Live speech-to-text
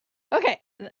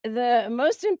The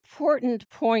most important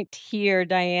point here,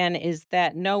 Diane, is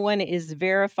that no one is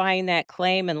verifying that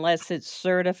claim unless it's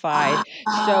certified.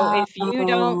 So if you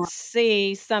don't Oh,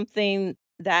 see something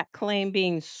that claim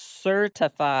being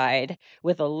certified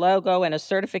with a logo and a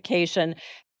certification,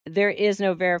 there is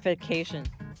no verification.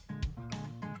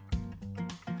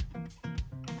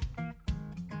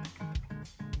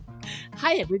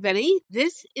 hi, everybody.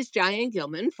 This is Diane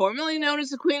Gilman, formerly known as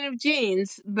the Queen of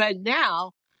Jeans, but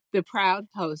now the proud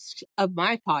host of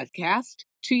my podcast,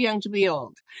 Too Young to Be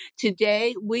Old.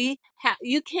 Today,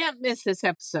 you can't miss this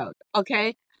episode,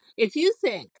 okay? If you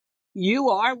think you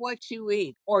are what you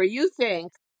eat, or you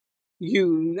think you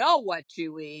know what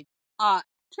you eat,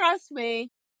 trust me,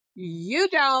 you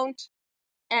don't.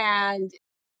 And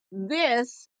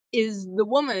this is the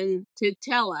woman to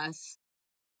tell us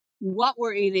what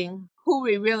we're eating, who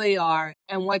we really are,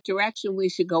 and what direction we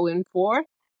should go in for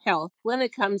health when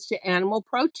it comes to animal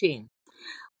protein.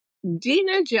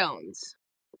 Dena Jones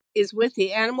is with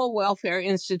the Animal Welfare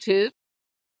Institute.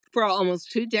 For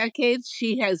almost 2 decades,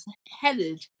 she has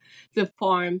headed the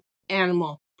farm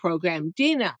animal program.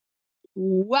 Dena,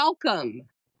 welcome.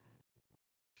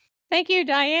 Thank you,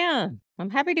 Diane.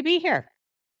 I'm happy to be here.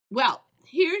 Well,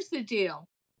 here's the deal.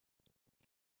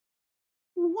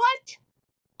 What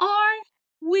are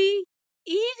we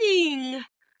eating?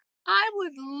 I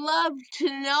would love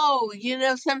to know,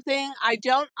 something. I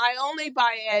only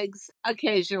buy eggs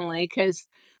occasionally because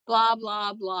blah,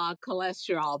 blah, blah,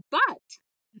 cholesterol. But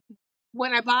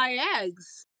when I buy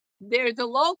eggs, they're the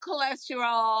low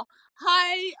cholesterol,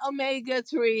 high omega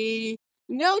 3,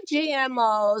 no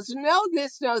GMOs, no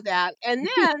this, no that. And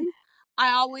then I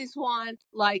always want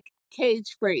like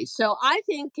cage free. So I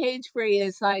think cage free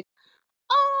is like,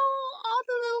 oh, all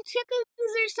the little chickens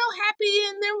are so happy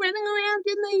and they're running around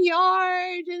in the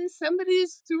yard and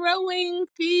somebody's throwing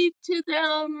feed to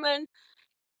them. And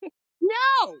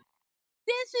no,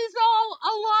 this is all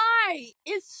a lie.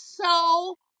 It's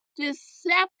so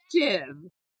deceptive.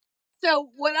 So,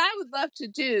 what I would love to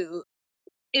do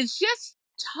is just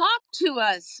talk to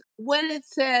us when it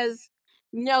says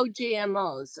no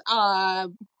GMOs. Uh,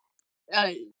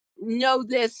 no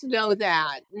this, no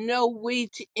that, no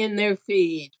wheat in their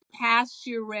feed,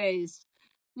 pasture raised.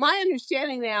 My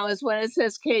understanding now is when it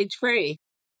says cage free,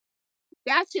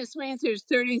 that just means there's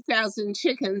 30,000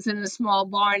 chickens in a small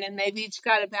barn and they've each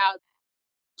got about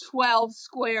 12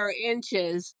 square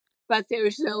inches, but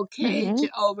there's no cage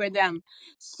over them.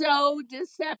 So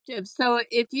deceptive. So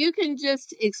if you can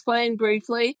just explain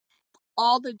briefly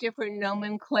all the different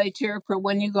nomenclature for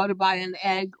when you go to buy an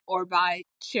egg or buy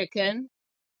chicken.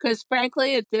 Because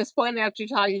frankly, at this point, after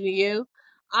talking to you,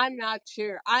 I'm not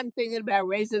sure. I'm thinking about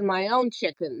raising my own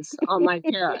chickens on my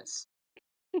terrace.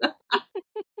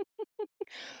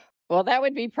 Well, that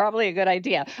would be probably a good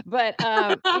idea. But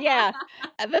yeah,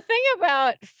 the thing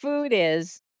about food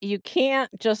is you can't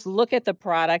just look at the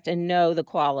product and know the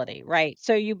quality, right?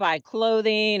 So you buy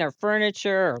clothing or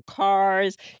furniture or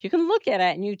cars, you can look at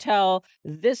it and you tell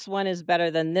this one is better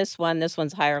than this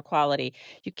one's higher quality.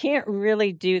 You can't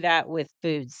really do that with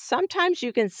food. Sometimes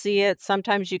you can see it,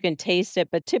 sometimes you can taste it,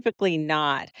 but typically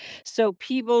not. So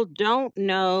people don't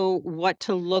know what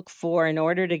to look for in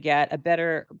order to get a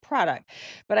better product.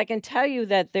 But I can tell you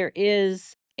that there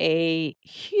is a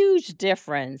huge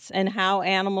difference in how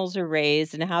animals are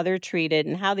raised and how they're treated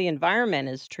and how the environment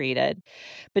is treated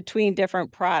between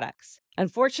different products.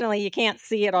 Unfortunately, you can't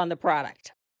see it on the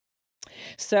product.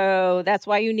 So that's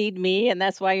why you need me, and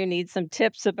that's why you need some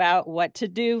tips about what to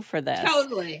do for this.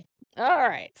 Totally. All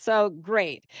right. So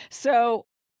great. So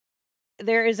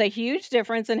there is a huge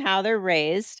difference in how they're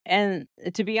raised. And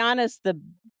to be honest, the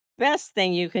best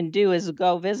thing you can do is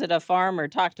go visit a farmer,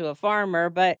 talk to a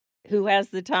farmer, but who has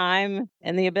the time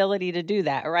and the ability to do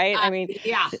that, right? I mean,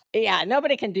 Yeah. yeah,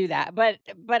 nobody can do that. But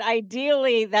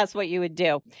ideally that's what you would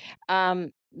do.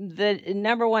 The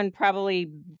number one probably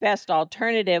best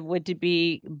alternative would to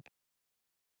be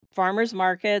farmers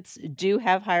markets do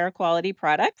have higher quality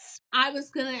products. I was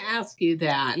going to ask you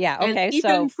that. Yeah, And okay. even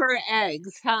So for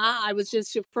eggs, huh? I was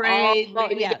just oh afraid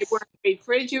maybe they yes. weren't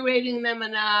refrigerating them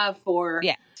enough or.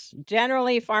 Yes,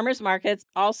 generally farmers markets.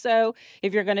 Also,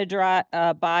 if you're going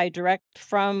to buy direct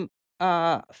from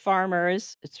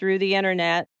farmers through the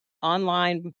internet,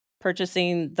 online,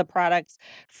 purchasing the products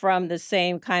from the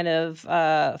same kind of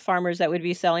farmers that would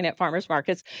be selling at farmers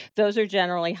markets, those are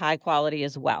generally high quality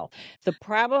as well. The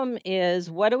problem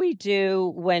is, what do we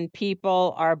do when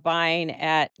people are buying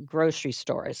at grocery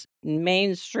stores,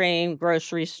 mainstream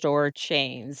grocery store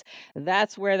chains?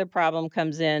 That's where the problem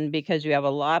comes in because you have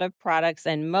a lot of products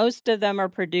and most of them are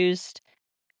produced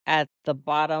at the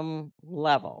bottom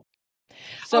level.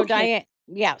 So Okay. Diane,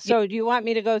 Yeah, so do you want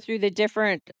me to go through the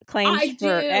different claims I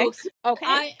for do. eggs?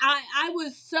 Okay. I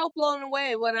was so blown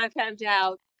away when I found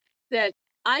out that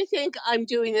I think I'm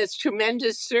doing this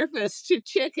tremendous service to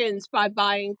chickens by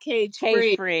buying cage Cage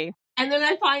free. free. And then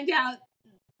I find out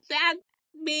that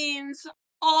means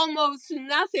almost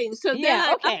nothing. So then Yeah,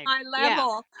 I up okay. my Yeah.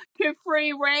 level to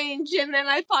free range, and then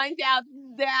I find out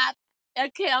that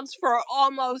accounts for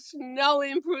almost no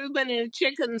improvement in a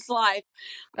chicken's life.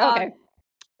 Um, Okay.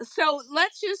 so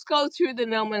let's just go through the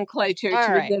nomenclature All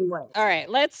to right. begin with. All right.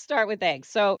 Let's start with eggs.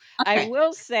 So I Okay.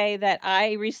 will say that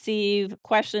I receive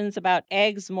questions about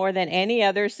eggs more than any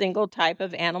other single type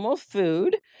of animal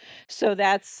food. So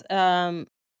that's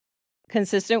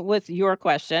consistent with your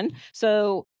question.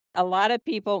 So a lot of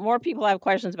people, more people have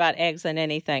questions about eggs than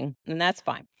anything, and that's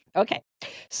fine. Okay.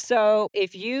 So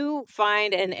if you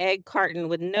find an egg carton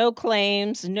with no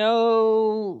claims,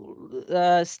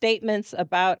 no statements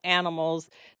about animals,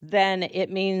 then it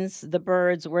means the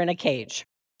birds were in a cage,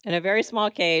 in a very small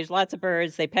cage, lots of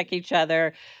birds, they peck each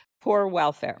other, poor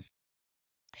welfare.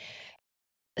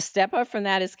 Step up from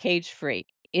that is cage free.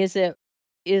 Is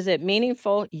it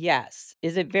meaningful? Yes.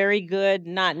 Is it very good?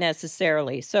 Not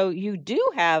necessarily. So you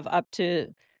do have up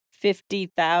to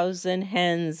 50,000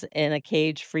 hens in a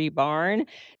cage-free barn.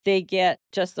 They get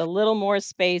just a little more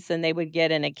space than they would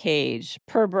get in a cage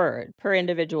per bird, per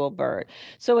individual bird.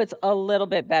 So it's a little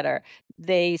bit better.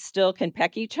 They still can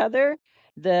peck each other.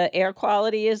 The air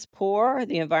quality is poor,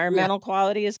 the Yeah. environmental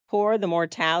quality is poor, the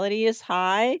mortality is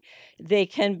high. They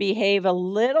can behave a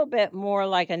little bit more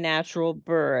like a natural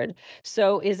bird.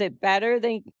 So is it better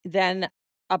than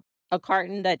a a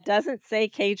carton that doesn't say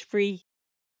cage free?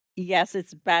 Yes,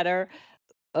 it's better,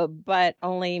 but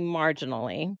only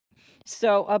marginally.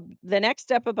 So the next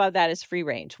step above that is free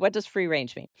range. What does free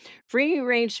range mean? Free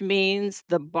range means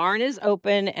the barn is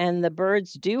open and the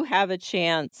birds do have a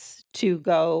chance to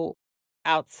go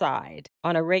outside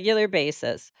on a regular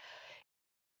basis.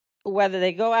 Whether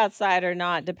they go outside or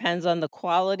not depends on the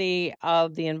quality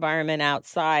of the environment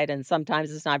outside, and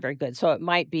sometimes it's not very good. So it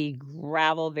might be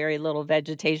gravel, very little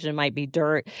vegetation, might be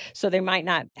dirt, so they might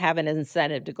not have an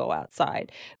incentive to go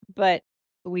outside. But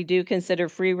we do consider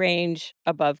free range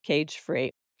above cage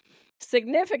free.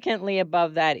 Significantly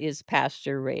above that is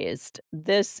pasture raised.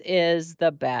 This is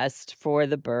the best for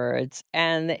the birds,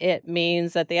 and it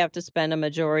means that they have to spend a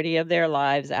majority of their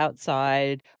lives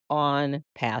outside on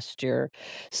pasture.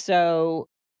 So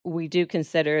we do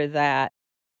consider that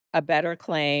a better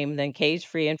claim than cage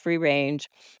free and free range.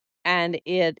 And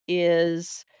it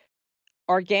is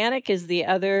organic is the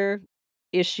other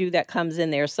issue that comes in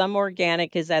there. Some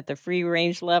organic is at the free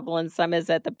range level and some is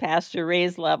at the pasture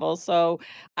raised level. So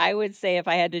I would say if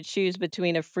I had to choose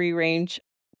between a free range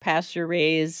pasture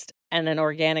raised and an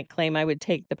organic claim, I would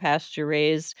take the pasture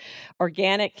raised.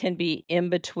 Organic can be in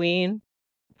between.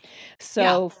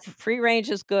 Yeah. So free range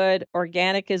is good,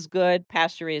 organic is good,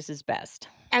 pasture raised is best.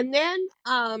 And then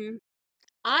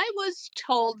I was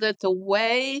told that the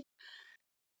way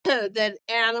that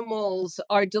animals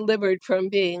are delivered from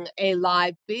being a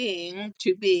live being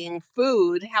to being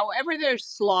food, however they're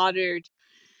slaughtered,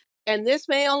 and this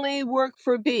may only work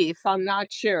for beef, I'm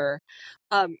not sure.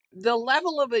 The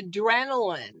level of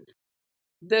adrenaline,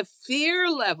 the fear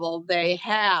level they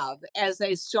have as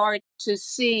they start to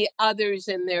see others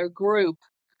in their group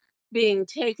being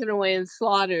taken away and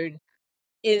slaughtered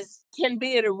is can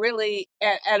be at a really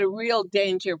at a real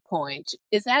danger point.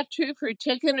 Is that true for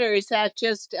chicken, or is that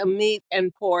just a meat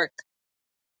and pork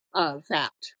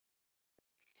fact?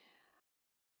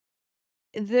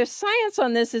 The science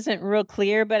on this isn't real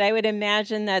clear, but I would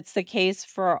imagine that's the case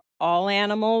for all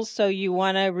animals. So you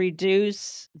want to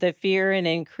reduce the fear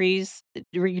and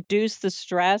reduce the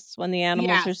stress when the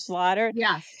animals are Yes. slaughtered.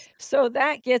 Yes. So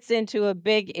that gets into a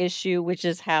big issue, which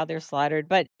is how they're slaughtered.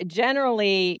 But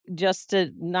generally, just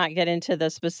to not get into the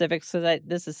specifics, so that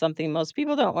this is something most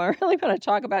people don't really want to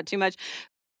talk about too much.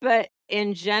 But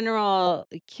in general,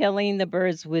 killing the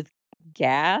birds with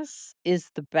gas is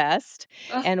the best,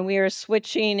 Ugh, and we are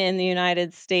switching in the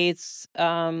United States,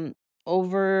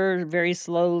 over very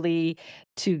slowly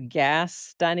to gas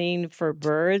stunning for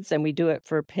birds, and we do it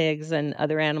for pigs and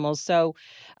other animals. So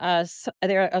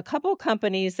there are a couple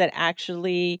companies that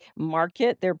actually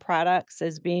market their products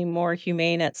as being more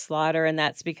humane at slaughter, and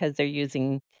that's because they're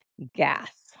using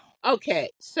gas. okay,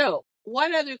 so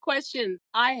one other question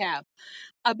I have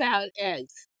about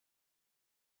eggs,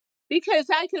 because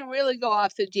I can really go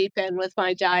off the deep end with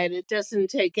my diet. It doesn't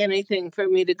take anything for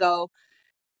me to go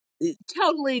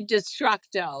totally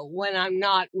destructo when I'm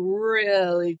not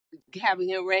really having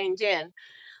it reined in.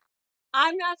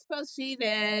 I'm not supposed to eat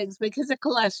eggs because of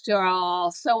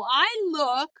cholesterol. So I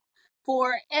look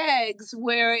for eggs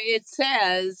where it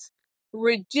says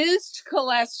reduced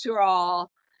cholesterol,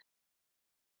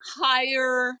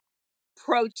 higher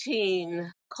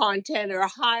protein content, or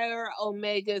higher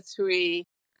omega-3.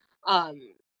 Um,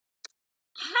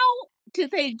 how do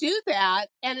they do that?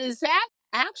 And is that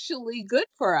actually good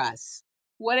for us?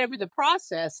 Whatever the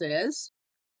process is,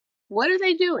 what are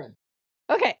they doing?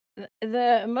 Okay.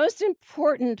 The most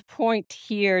important point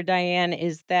here, Diane,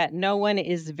 is that no one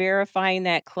is verifying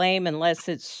that claim unless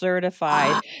it's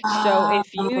certified. So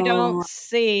if you don't Oh,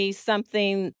 see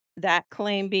something, that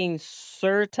claim being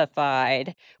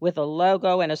certified with a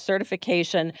logo and a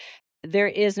certification, there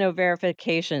is no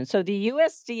verification. So the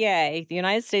USDA, the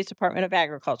United States Department of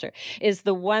Agriculture, is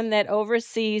the one that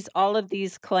oversees all of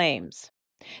these claims.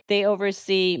 They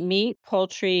oversee meat,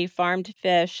 poultry, farmed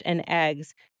fish, and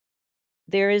eggs.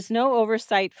 There is no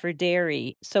oversight for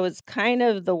dairy, so it's kind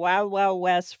of the wild, wild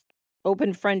west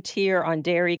open frontier on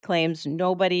dairy claims.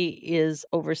 Nobody is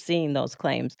overseeing those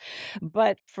claims.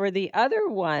 But for the other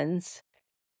ones,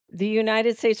 the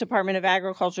United States Department of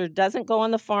Agriculture doesn't go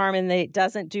on the farm and they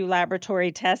doesn't do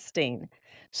laboratory testing.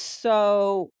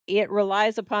 So it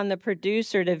relies upon the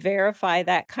producer to verify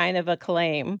that kind of a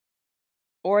claim,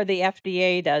 or the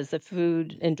FDA does, the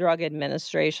Food and Drug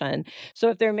Administration. So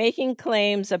if they're making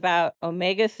claims about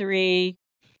omega-3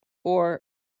 or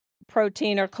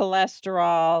protein or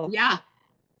cholesterol, yeah.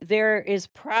 there is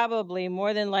probably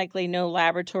more than likely no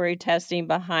laboratory testing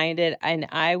behind it, and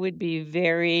I would be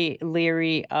very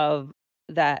leery of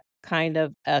that kind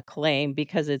of a claim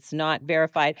because it's not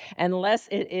verified unless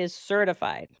it is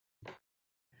certified.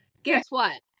 Guess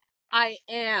what? I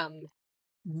am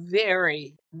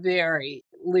very, very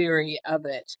leery of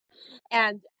it.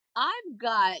 And I've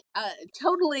got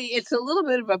totally, it's a little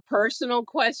bit of a personal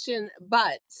question,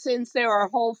 but since there are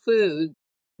Whole Food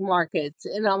markets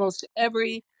in almost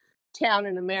every town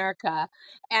in America,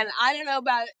 and I don't know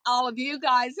about all of you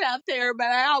guys out there, but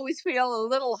I always feel a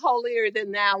little holier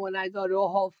than thou when I go to a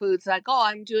Whole Foods, like, oh,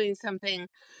 I'm doing something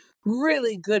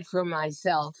really good for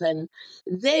myself, and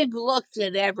they've looked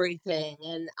at everything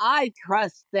and I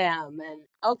trust them. And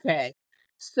okay,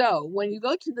 so when you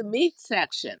go to the meat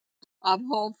section of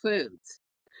Whole Foods,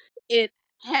 it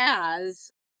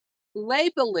has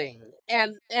labeling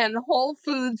and Whole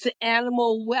Foods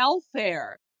animal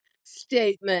welfare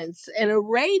statements and a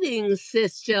rating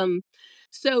system,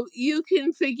 so you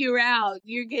can figure out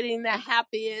you're getting the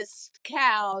happiest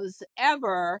cows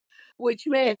ever, which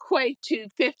may equate to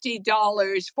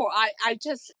 $50 for I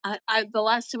the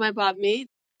last time I bought meat,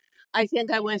 I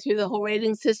think I went through the whole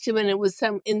rating system and it was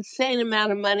some insane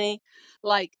amount of money,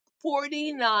 like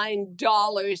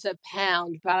 $49 a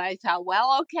pound. But I thought,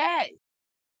 well, okay,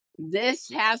 this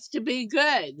has to be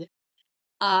good.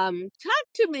 Talk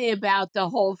to me about the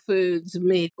Whole Foods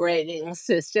meat rating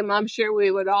system. I'm sure we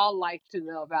would all like to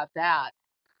know about that.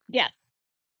 Yes.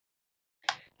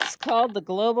 It's called the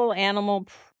Global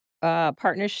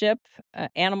Partnership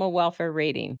Animal Welfare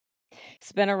Rating.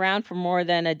 It's been around for more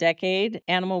than a decade.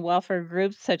 Animal welfare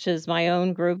groups, such as my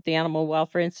own group, the Animal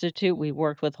Welfare Institute, we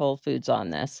worked with Whole Foods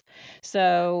on this.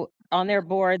 So on their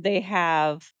board, they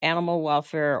have animal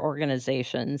welfare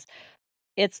organizations.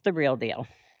 It's the real deal.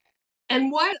 And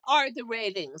what are the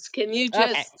ratings? Can you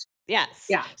Okay. just, Yes.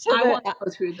 yeah, I want to go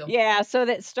through them. Yeah, so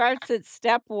that starts at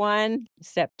step 1,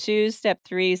 step 2, step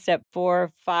 3, step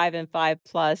 4, 5, and 5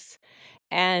 plus.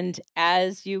 And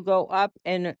as you go up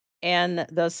and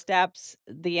the steps,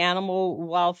 the animal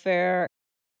welfare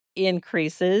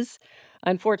increases.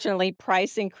 Unfortunately,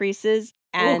 price increases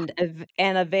Oh,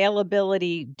 and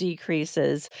availability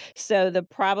decreases. So the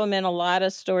problem in a lot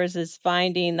of stores is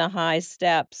finding the high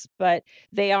steps, but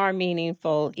they are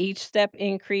meaningful. Each step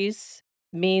increase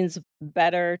means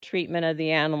better treatment of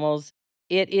the animals.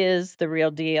 It is the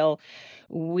real deal.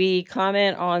 We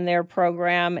comment on their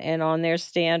program and on their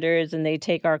standards, and they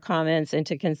take our comments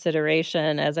into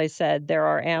consideration. As I said, there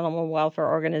are animal welfare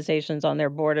organizations on their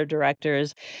board of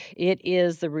directors. It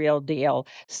is the real deal.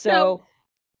 so So,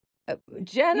 you go,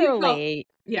 generally,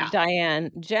 yeah.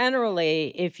 Diane,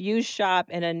 generally, if you shop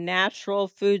in a natural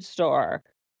food store,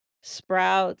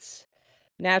 Sprouts,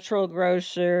 Natural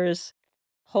Grocers,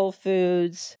 Whole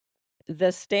Foods,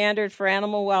 the standard for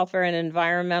animal welfare and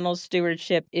environmental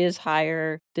stewardship is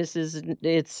higher. This is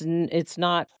it's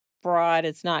not fraud,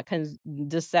 it's not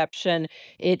deception.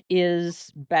 It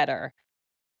is better.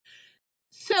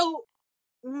 So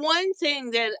one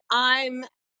thing that I'm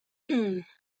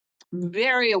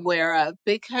very aware of,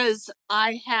 because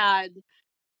I had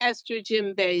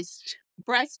estrogen based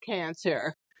breast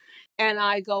cancer, and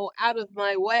I go out of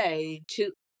my way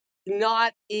to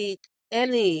not eat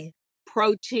any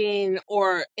protein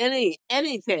or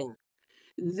anything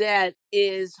that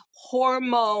is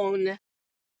hormone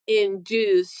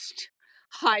induced,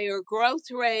 higher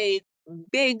growth rate,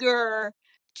 bigger,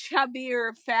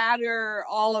 chubbier, fatter,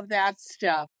 all of that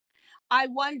stuff. I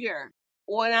wonder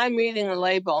when I'm reading a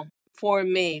label for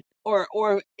meat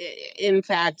or in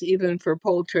fact even for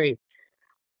poultry,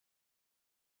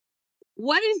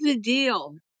 what is the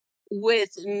deal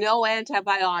with no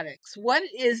antibiotics? What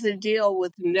is the deal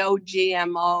with no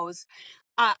GMOs?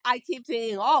 I keep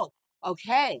thinking, oh,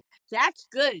 okay, that's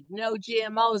good, no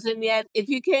GMOs. And yet, if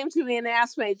you came to me and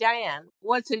asked me, Diane,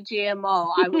 what's a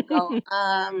GMO? I would go,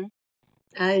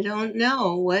 I don't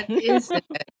know. What is it?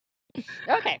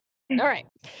 Okay. All right.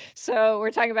 So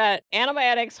we're talking about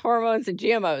antibiotics, hormones, and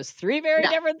GMOs. Three very Yeah.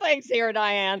 different things here,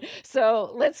 Diane.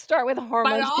 So let's start with But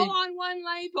hormones. all on one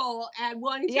label at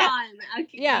one Yes. time.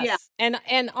 Yeah. Yes.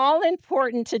 And all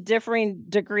important to differing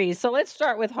degrees. So let's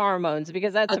start with hormones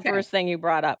because that's the Okay. first thing you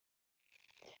brought up.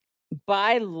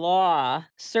 By law,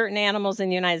 certain animals in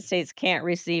the United States can't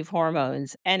receive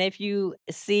hormones. And if you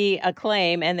see a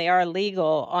claim and they are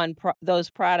legal on those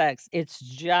products, it's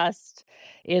just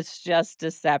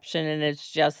deception and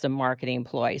it's just a marketing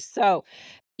ploy. So,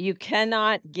 you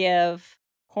cannot give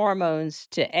hormones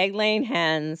to egg-laying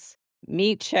hens,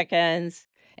 meat chickens,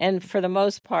 and for the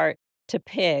most part, to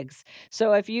pigs.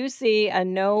 So if you see a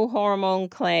no hormone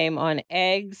claim on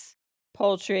eggs,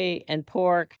 poultry, and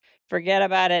pork, forget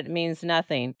about it, it means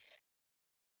nothing.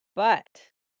 But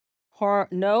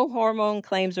no hormone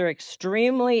claims are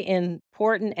extremely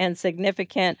important and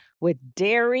significant with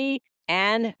dairy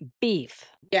and beef.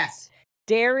 Yes.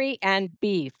 Dairy and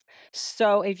beef.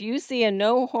 So if you see a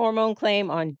no hormone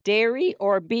claim on dairy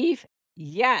or beef,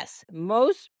 yes,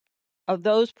 most of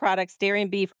those products, dairy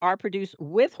and beef, are produced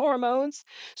with hormones.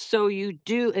 So you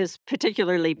do, is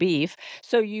particularly beef.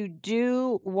 So you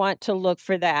do want to look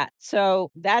for that.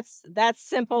 So that's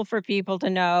simple for people to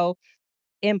know.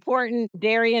 Important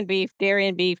dairy and beef, dairy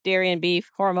and beef, dairy and beef.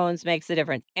 Hormones makes a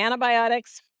difference.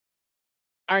 Antibiotics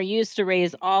are used to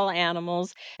raise all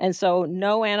animals, and so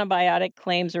no antibiotic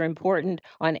claims are important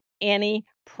on any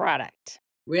product.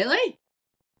 Really?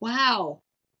 Wow.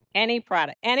 Any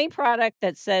product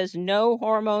that says no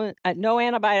hormone, no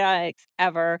antibiotics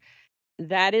ever,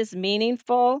 that is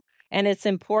meaningful and it's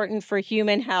important for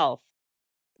human health.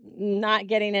 Not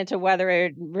getting into whether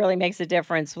it really makes a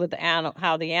difference with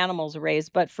how the animals are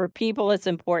raised, but for people, it's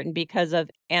important because of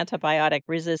antibiotic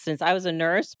resistance. I was a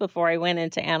nurse before I went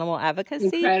into animal advocacy,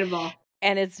 Incredible.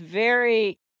 and it's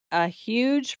a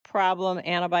huge problem.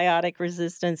 Antibiotic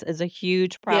resistance is a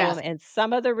huge problem, Yes. and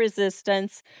some of the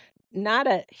resistance, not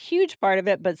a huge part of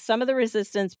it, but some of the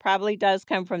resistance probably does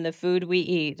come from the food we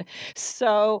eat.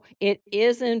 So it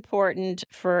is important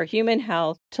for human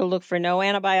health to look for no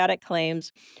antibiotic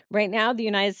claims. Right now, the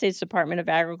United States Department of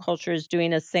Agriculture is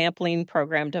doing a sampling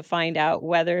program to find out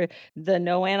whether the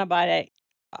no antibiotic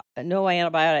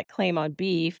claim on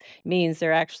beef means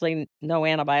there are actually no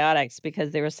antibiotics,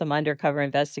 because there were some undercover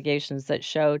investigations that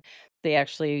showed they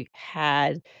actually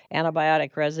had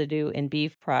antibiotic residue in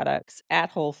beef products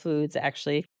at Whole Foods,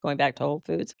 actually going back to Whole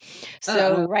Foods.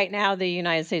 So Uh-oh. right now, the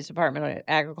United States Department of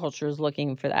Agriculture is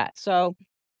looking for that. So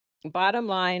bottom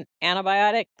line,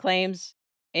 antibiotic claims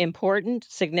important,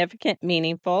 significant,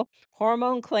 meaningful.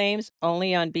 Hormone claims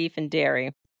only on beef and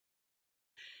dairy.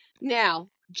 Now,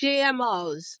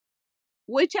 GMOs,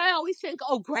 which I always think,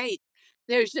 oh, great,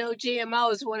 there's no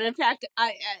GMOs. When in fact,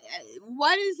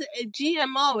 what is a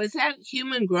GMO? Is that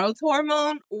human growth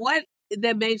hormone? What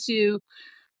that makes you,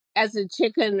 as a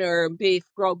chicken or beef,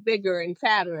 grow bigger and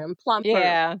fatter and plumper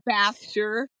Yeah.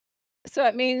 faster? So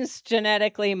it means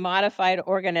genetically modified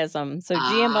organism. So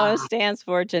GMO Ah, stands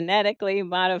for genetically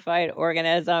modified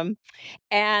organism.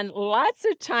 And lots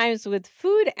of times with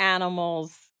food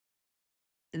animals,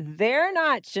 they're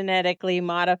not genetically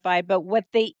modified, but what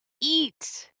they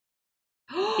eat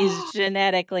is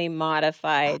genetically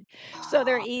modified. So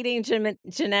they're eating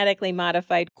genetically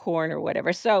modified corn or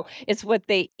whatever. So it's what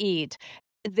they eat.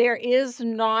 There is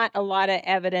not a lot of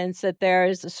evidence that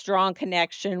there's a strong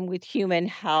connection with human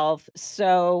health.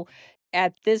 So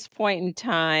at this point in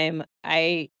time,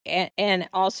 and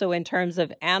also in terms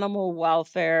of animal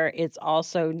welfare, it's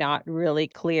also not really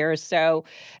clear. So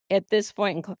at this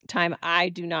point in time, I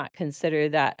do not consider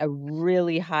that a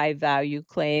really high value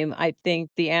claim. I think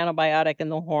the antibiotic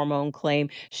and the hormone claim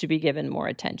should be given more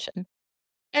attention.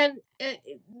 and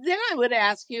then I would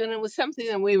ask you, and it was something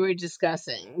that we were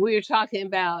discussing. We were talking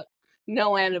about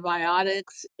no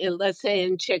antibiotics, let's say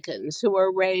in chickens who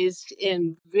are raised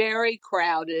in very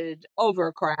crowded,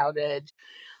 overcrowded,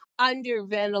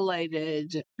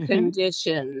 underventilated Hmm.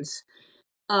 conditions.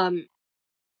 Um,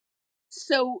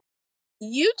 so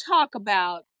you talk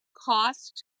about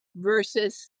cost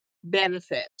versus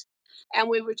benefit. And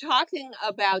we were talking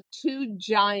about two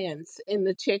giants in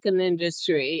the chicken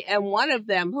industry, and one of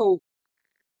them who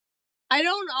I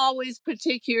don't always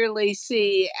particularly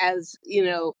see as,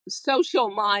 social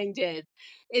minded,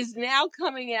 is now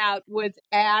coming out with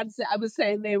ads. I was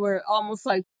saying they were almost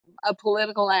like a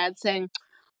political ad saying,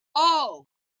 oh,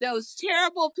 those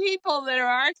terrible people that are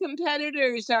our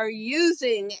competitors are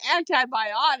using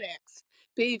antibiotics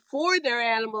before their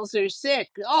animals are sick.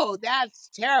 Oh, that's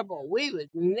terrible. We would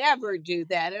never do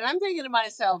that. And I'm thinking to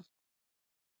myself,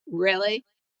 really?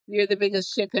 You're the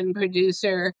biggest chicken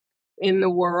producer in the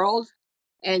world?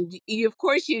 And you, of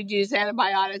course, you'd use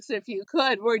antibiotics if you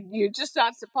could. You're just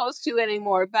not supposed to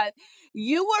anymore. But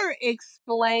you were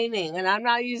explaining, and I'm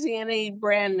not using any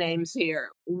brand names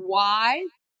here, why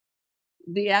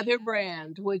the other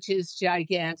brand, which is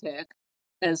gigantic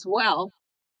as well,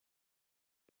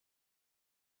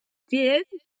 did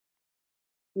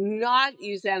not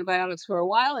use antibiotics for a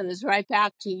while and is right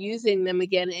back to using them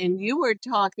again. And you were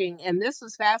talking, and this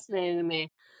was fascinating to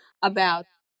me, about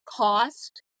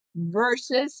cost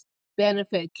versus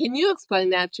benefit. Can you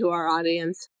explain that to our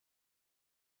audience?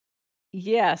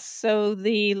 Yes. So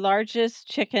the largest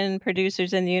chicken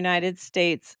producers in the United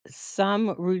States,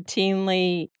 some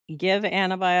routinely give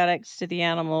antibiotics to the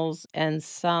animals and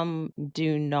some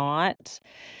do not.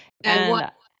 And what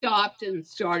And stopped and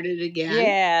started again?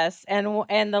 yes,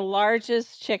 and the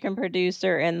largest chicken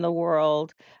producer in the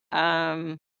world,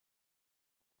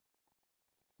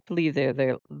 believe they're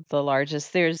the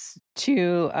largest. There's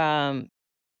 2,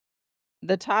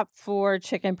 the top 4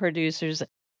 chicken producers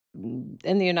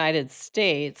in the United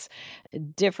States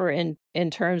differ in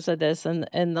terms of this, and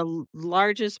the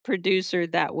largest producer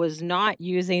that was not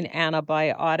using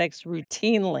antibiotics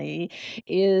routinely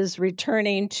is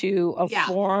returning to a Yeah,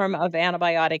 form of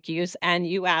antibiotic use, and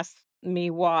you asked me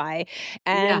why,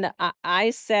 yeah. and I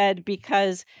said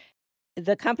because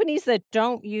the companies that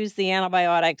don't use the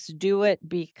antibiotics do it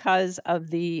because of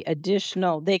the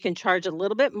additional they can charge a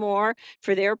little bit more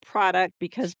for their product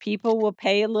because people will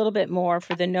pay a little bit more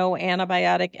for the no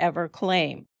antibiotic ever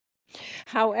claim.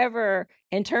 However,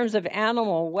 in terms of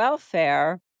animal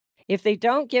welfare, if they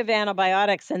don't give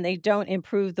antibiotics and they don't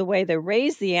improve the way they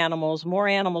raise the animals, more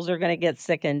animals are going to get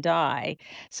sick and die.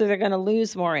 So they're going to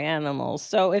lose more animals.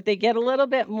 So if they get a little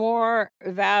bit more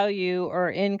value or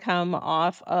income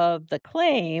off of the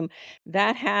claim,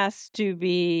 that has to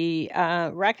be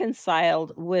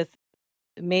reconciled with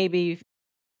maybe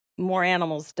more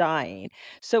animals dying.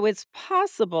 So it's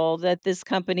possible that this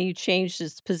company changed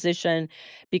its position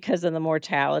because of the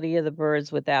mortality of the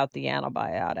birds without the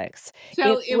antibiotics.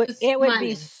 So it was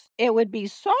money. It would be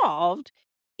solved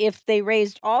if they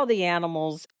raised all the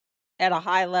animals at a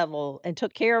high level and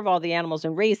took care of all the animals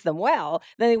and raised them well,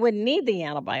 then they wouldn't need the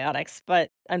antibiotics. But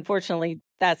unfortunately,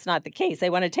 that's not the case. They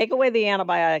want to take away the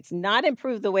antibiotics, not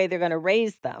improve the way they're going to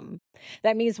raise them.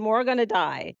 That means more are going to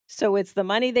die. So it's the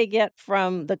money they get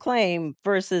from the claim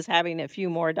versus having a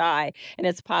few more die. And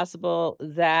it's possible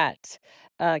that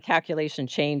calculation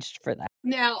changed for that.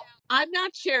 Now, I'm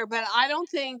not sure, but I don't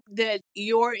think that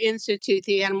your institute,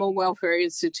 the Animal Welfare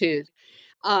Institute,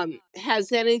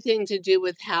 has anything to do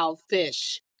with how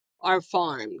fish are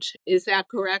farmed. Is that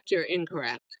correct or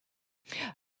incorrect?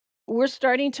 We're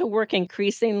starting to work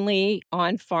increasingly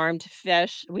on farmed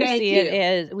fish. Thank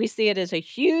you. We see it as a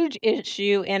huge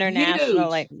issue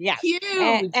internationally. Huge, Yes.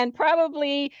 huge. And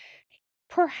probably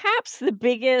perhaps the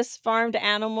biggest farmed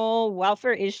animal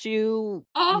welfare issue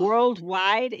Oh,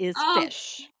 worldwide is oh,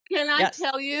 fish. can I Yes.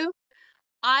 tell you?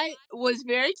 I was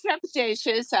very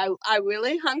trepidatious. I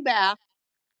really hung back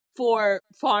for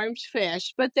farmed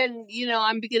fish, but then,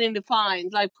 I'm beginning to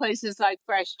find like places like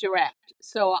Fresh Direct.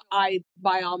 So I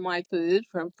buy all my food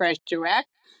from Fresh Direct,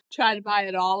 try to buy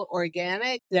it all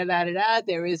organic. Da da da da.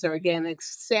 There is organic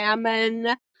salmon.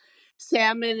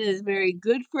 Salmon is very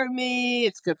good for me.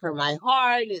 It's good for my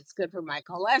heart. It's good for my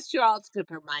cholesterol. It's good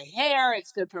for my hair.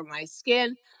 It's good for my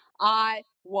skin. I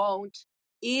won't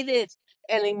eat it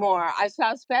anymore. I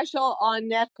saw a special on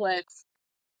Netflix.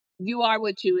 You are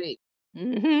what you eat.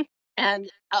 Mhm.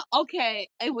 And okay,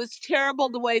 it was terrible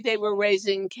the way they were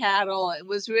raising cattle. It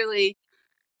was really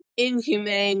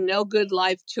inhumane. No good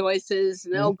life choices,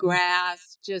 no Mhm.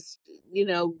 grass, just,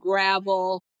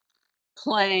 gravel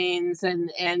plains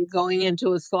and going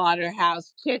into a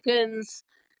slaughterhouse. Chickens,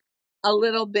 a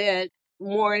little bit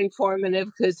more informative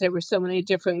because there were so many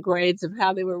different grades of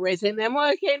how they were raising them.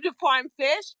 When it came to farm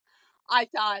fish, I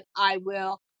thought I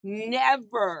will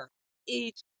never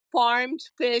eat farmed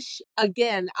fish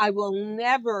again. I will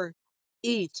never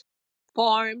eat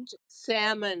farmed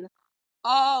salmon.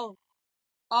 Oh,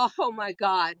 Oh my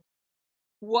God.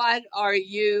 What are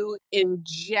you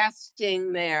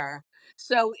ingesting there?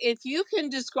 So, if you can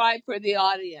describe for the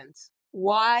audience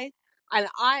why, and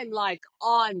I'm like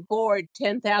on board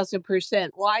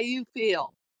 10,000%, why you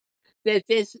feel that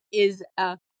this is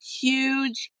a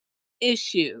huge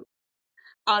issue.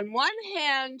 On one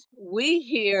hand, we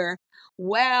hear,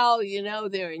 well,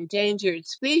 they're endangered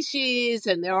species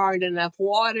and there aren't enough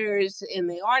waters in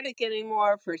the Arctic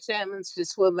anymore for salmons to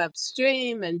swim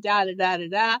upstream and da da da da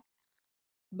da.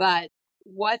 But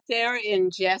what they're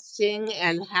ingesting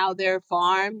and how they're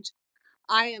farmed,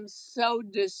 I am so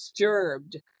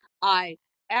disturbed I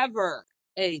ever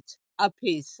ate a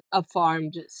piece of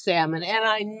farmed salmon, and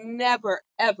I never,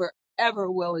 ever,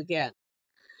 ever will again.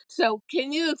 So,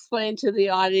 can you explain to the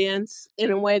audience in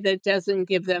a way that doesn't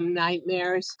give them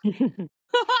nightmares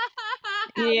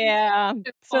how these Yeah.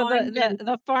 are So farmed and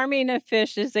the farming of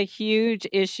fish is a huge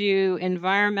issue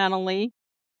environmentally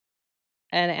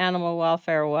and animal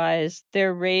welfare wise.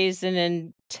 They're raised in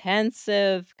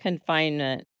intensive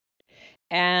confinement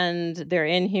and they're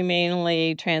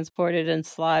inhumanely transported and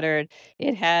slaughtered.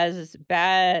 It has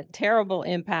bad, terrible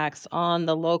impacts on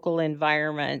the local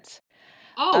environment.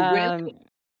 oh, really? Um,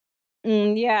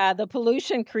 yeah, the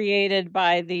pollution created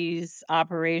by these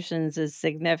operations is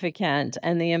significant,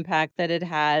 and the impact that it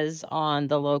has on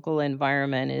the local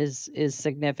environment is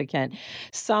significant.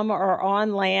 Some are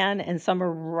on land, and some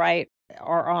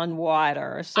are on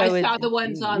water. I So saw the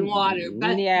ones on water,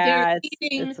 but yeah,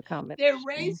 it's a they're combination.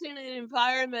 raised in an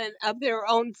environment of their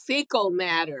own fecal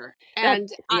matter. That's And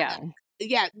yeah.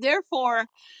 yeah, therefore,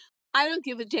 I don't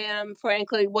give a damn,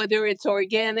 frankly, whether it's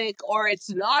organic or it's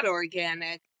not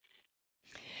organic.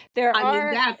 There I mean,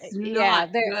 are that's yeah,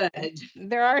 not good.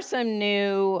 there are some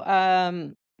new,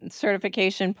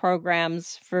 certification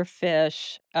programs for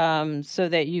fish, so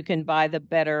that you can buy the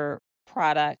better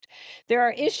product. There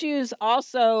are issues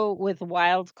also with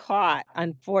wild caught,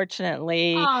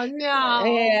 unfortunately. Oh no.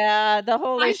 Yeah, the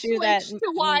whole I issue that switched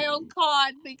to wild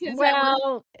caught because I wouldn't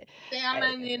well,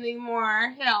 salmon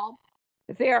anymore. Help.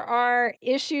 there are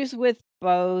issues with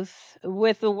both.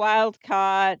 With the wild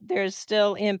caught, there's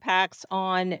still impacts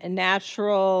on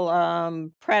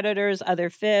natural predators, other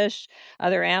fish,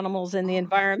 other animals in the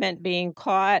environment being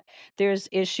caught. There's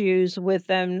issues with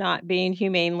them not being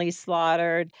humanely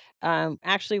slaughtered,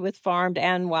 actually, with farmed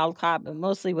and wild caught, but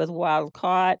mostly with wild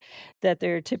caught, that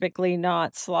they're typically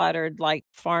not slaughtered like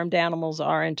farmed animals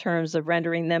are in terms of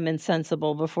rendering them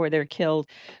insensible before they're killed.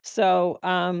 So,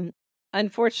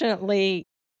 unfortunately,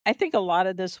 I think a lot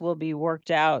of this will be worked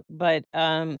out, but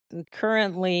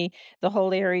currently, the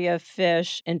whole area of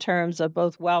fish, in terms of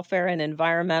both welfare and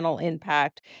environmental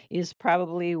impact, is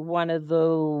probably one of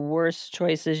the worst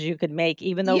choices you could make.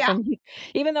 Yeah.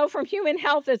 Even though from human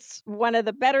health, it's one of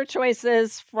the better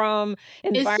choices from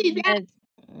You see that environment.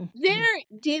 Mhm. there,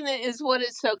 Dina, is what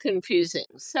is so confusing.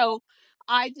 So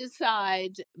I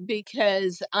decide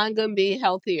because I'm going to be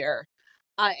healthier.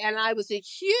 And I was a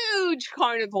huge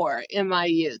carnivore in my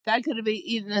youth. I could have been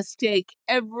eating a steak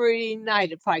every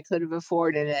night if I could have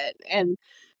afforded it and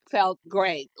felt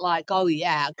great. Like, oh,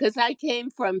 yeah. Because I came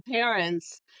from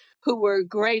parents who were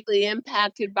greatly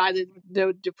impacted by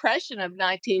the Depression of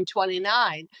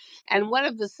 1929. And one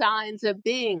of the signs of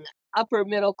being upper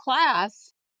middle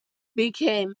class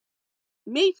became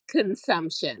meat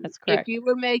consumption. That's If correct. you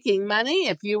were making money,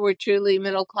 if you were truly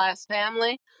middle class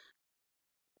family,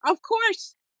 of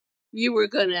course you were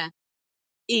going to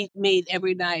eat meat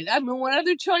every night. I mean, what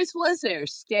other choice was there?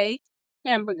 Steak,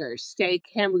 hamburgers, steak,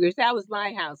 hamburgers. That was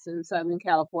my house in Southern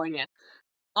California.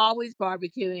 Always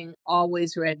barbecuing,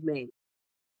 always red meat.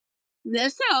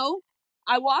 So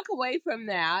I walk away from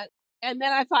that, and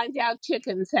then I find out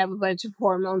chickens have a bunch of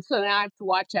hormones, so now I have to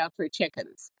watch out for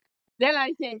chickens. Then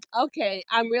I think, okay,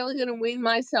 I'm really going to wean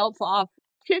myself off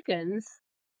chickens,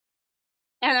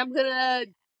 and I'm going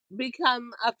to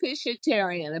become a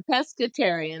fishitarian, a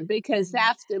pescatarian, because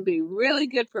that's going to be really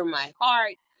good for my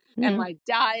heart and Mhm. my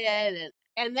diet.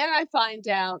 And then I find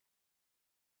out,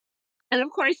 and of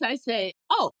course I say,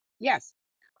 oh, yes,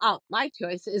 my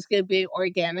choice is going to be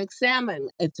organic salmon.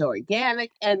 It's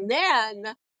organic. And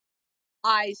then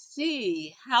I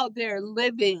see how they're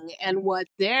living and what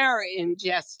they're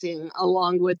ingesting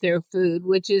along with their food,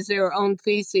 which is their own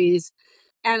feces.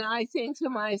 And I think to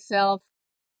myself,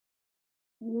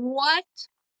 what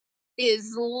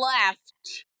is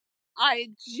left?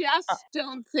 I Uh, just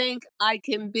don't think I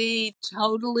can be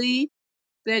totally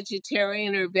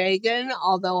vegetarian or vegan,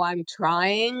 although I'm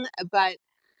trying. But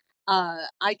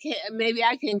I can maybe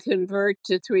I can convert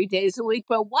to 3 days a week.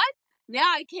 But what? Now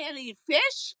I can't eat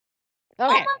fish?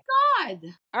 Oh Okay. my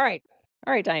God! All right.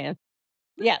 All right, Diane.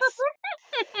 Yes.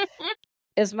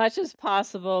 As much as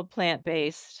possible,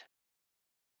 plant-based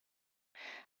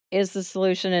is the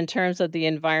solution in terms of the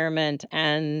environment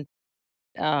and,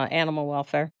 animal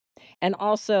welfare, and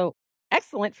also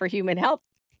excellent for human health.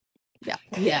 Yeah.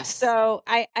 Yes. So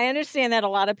I understand that a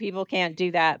lot of people can't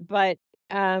do that, but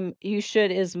you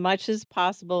should, as much as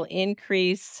possible,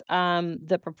 increase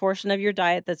the proportion of your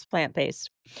diet that's plant based.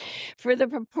 For the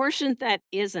proportion that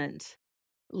isn't,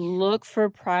 look for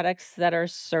products that are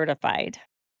certified.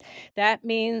 That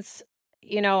means,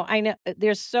 I know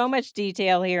there's so much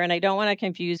detail here, and I don't want to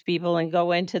confuse people and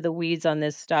go into the weeds on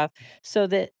this stuff. So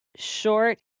the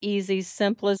short, easy,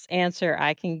 simplest answer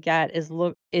I can get is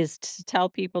to tell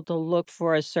people to look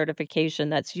for a certification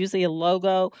that's usually a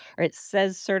logo or it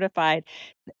says certified.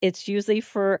 It's usually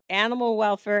for animal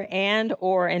welfare and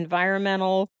or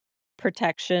environmental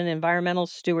protection, environmental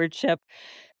stewardship.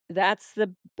 That's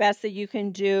the best that you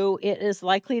can do. It is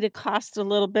likely to cost a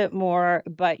little bit more,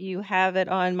 but you have it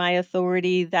on my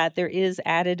authority that there is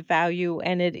added value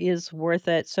and it is worth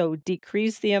it. So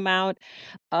decrease the amount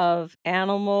of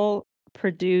animal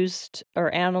produced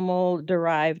or animal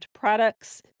derived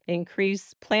products,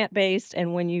 increase plant based.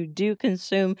 And when you do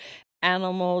consume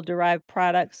animal derived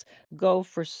products, go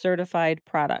for certified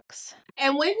products.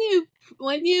 And when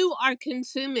you are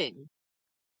consuming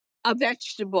a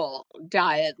vegetable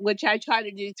diet, which I try to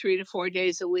do 3 to 4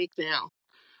 days a week now,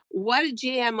 what do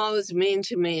GMOs mean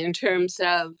to me in terms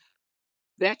of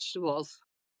vegetables?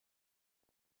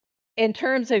 In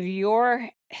terms of your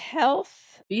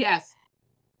health, Yes.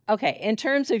 okay, in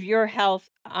terms of your health,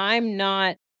 I'm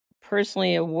not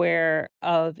personally aware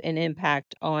of an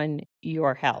impact on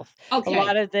your health. A Okay.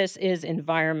 lot of this is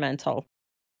environmental.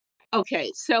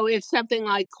 Okay. So if something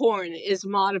like corn is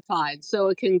modified so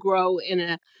it can grow in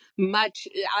a much,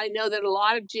 I know that a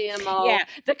lot of GMO Yeah,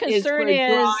 the is concern for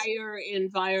is drier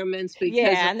environments because yeah,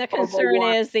 of and the global concern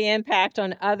warming. is the impact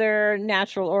on other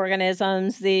natural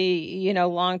organisms, the,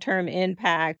 long-term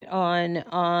impact on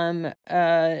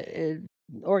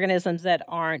organisms that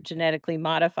aren't genetically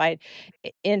modified.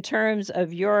 In terms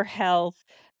of your health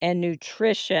and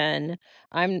nutrition,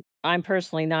 I'm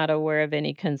personally not aware of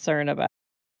any concern about.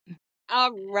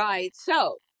 All right.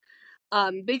 So,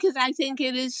 because I think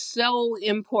it is so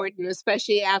important,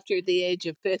 especially after the age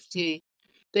of 50,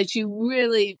 that you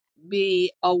really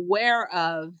be aware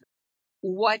of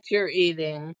what you're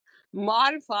eating,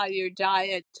 modify your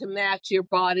diet to match your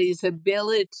body's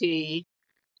ability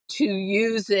to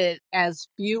use it as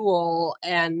fuel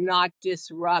and not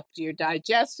disrupt your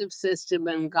digestive system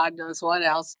and God knows what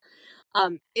else.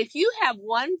 If you have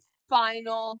one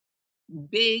final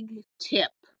big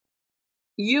tip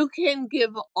you can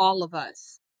give all of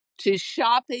us to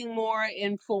shopping more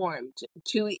informed,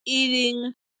 to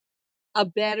eating a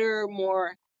better,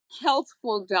 more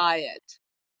healthful diet,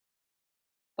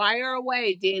 fire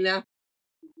away, Dena.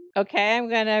 Okay, I'm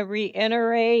gonna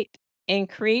reiterate,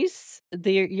 increase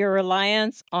your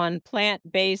reliance on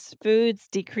plant-based foods,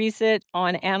 decrease it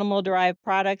on animal-derived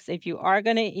products. If you are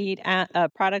gonna eat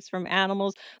products from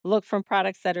animals, look from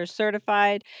products that are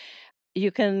certified. You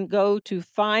can go to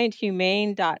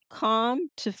findhumane.com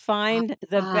to find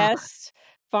the Ah, best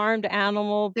farmed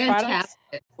animal products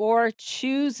fantastic. or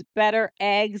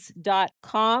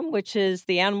choosebettereggs.com, which is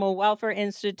the Animal Welfare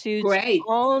Institute's Great.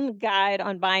 own guide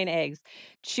on buying eggs.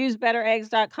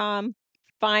 Choosebettereggs.com,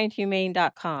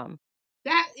 findhumane.com.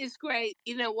 That is great.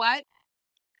 You know what?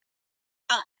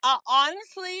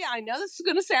 Honestly, I know this is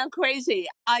going to sound crazy.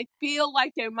 I feel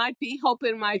like there might be hope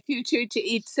in my future to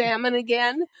eat salmon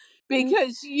again Mm.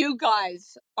 because you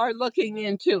guys are looking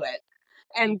into it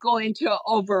and going to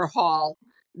overhaul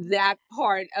that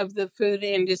part of the food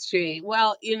industry.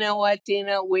 Well, you know what,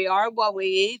 Dena? We are what we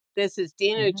eat. This is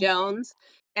Dena Mhm. Jones,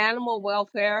 Animal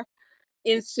Welfare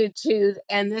Institute,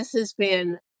 and this has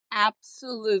been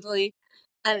absolutely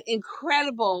an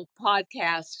incredible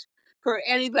podcast for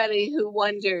anybody who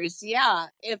wonders, yeah,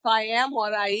 if I am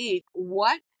what I eat,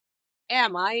 what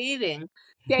am I eating?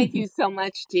 Thank you so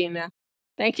much, Dena.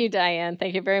 Thank you, Diane.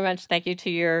 Thank you very much. Thank you to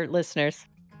your listeners.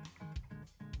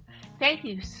 Thank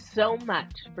you so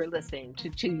much for listening to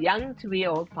Too Young to Be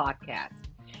Old podcast.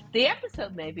 The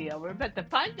episode may be over, but the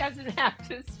fun doesn't have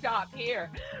to stop here.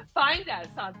 Find us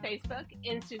on Facebook,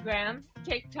 Instagram,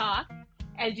 TikTok,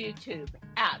 and YouTube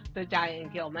at The Diane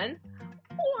Gilman,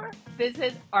 or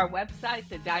visit our website,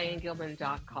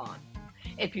 thedianegilman.com.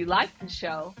 If you like the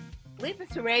show, leave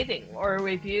us a rating or a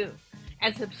review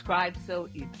and subscribe so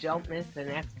you don't miss the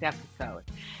next episode.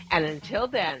 And until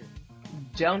then,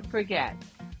 don't forget,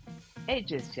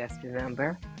 age is just a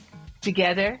number.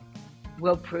 Together,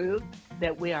 we'll prove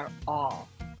that we are all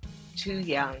too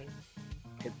young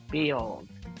to be old.